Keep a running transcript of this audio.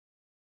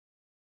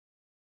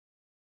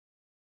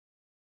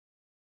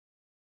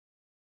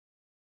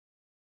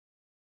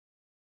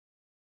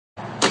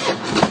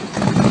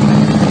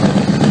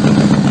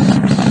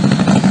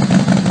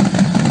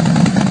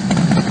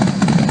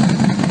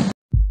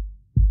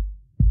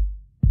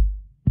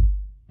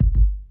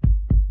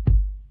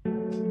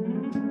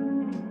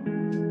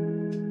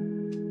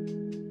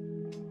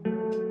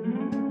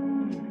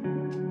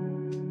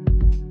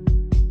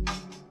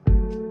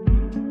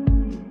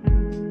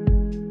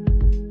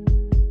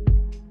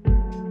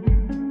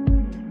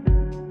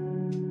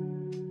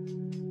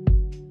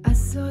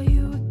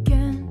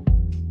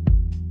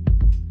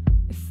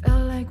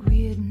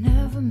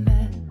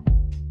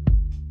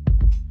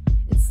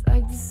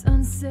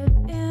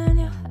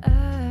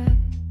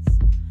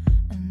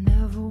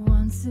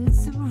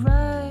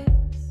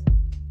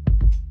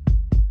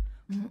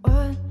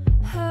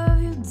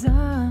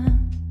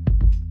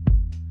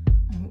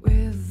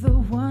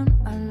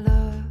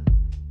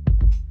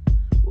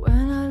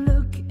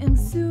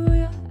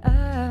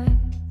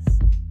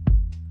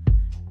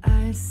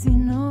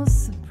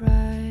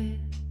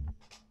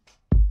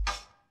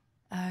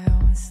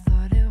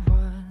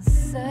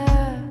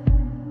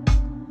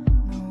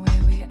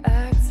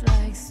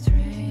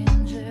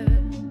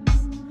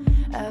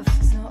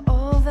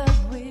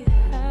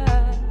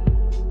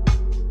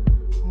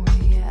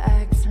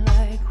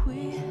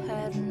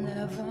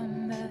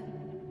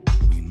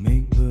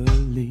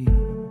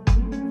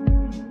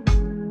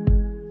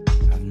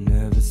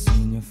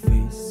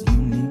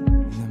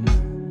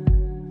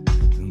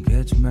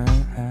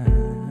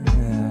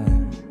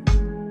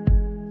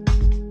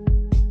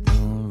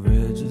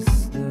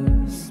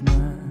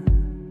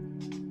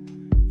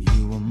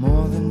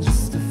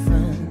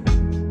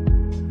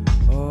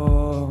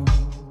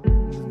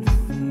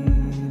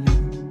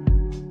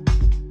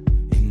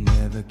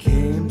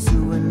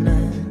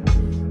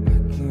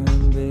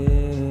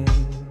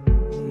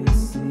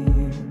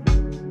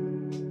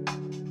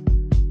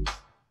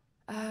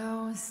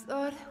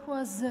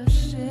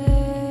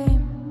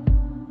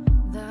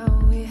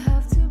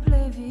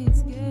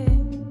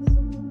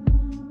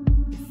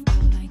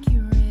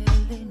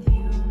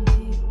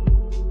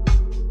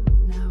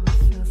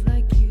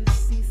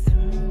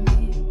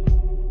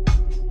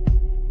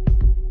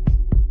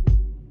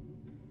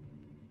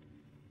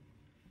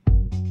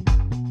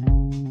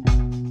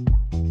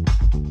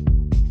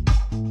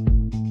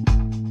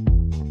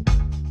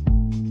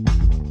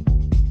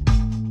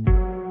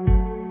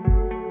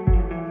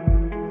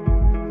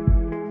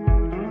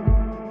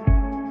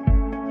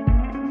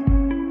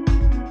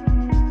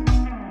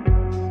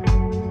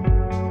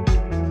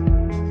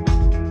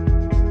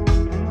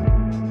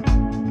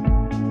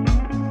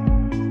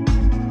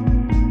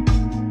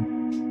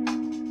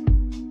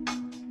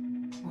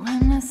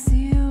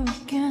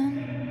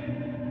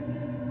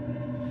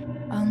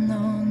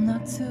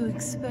to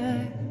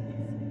expect.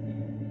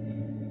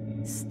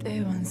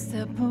 Stay one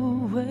step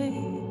away.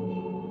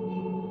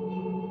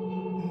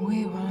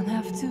 We won't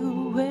have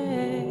to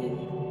wait.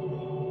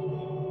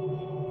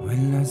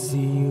 When I see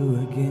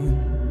you again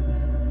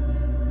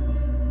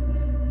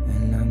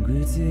and I'm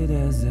greeted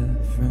as a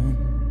friend,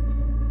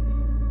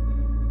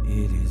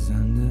 it is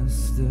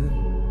understood.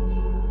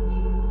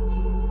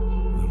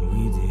 When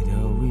we did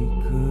all we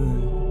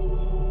could,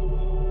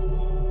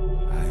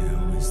 I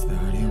always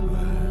thought it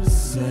was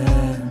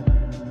sad,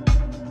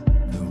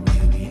 the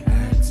way we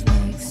act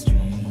like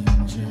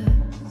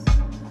strangers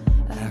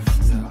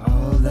after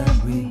all that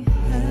we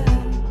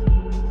had.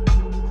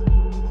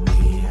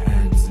 We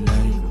act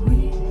like we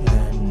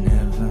had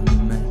never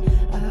met.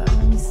 I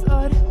always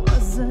thought it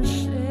was a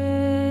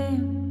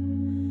shame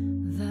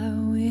that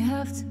we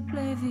have to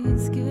play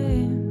these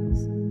games.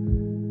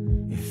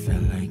 It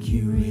felt like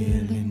you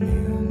really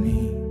knew me.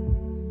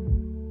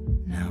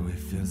 Now it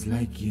feels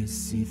like you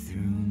see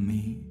through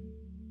me.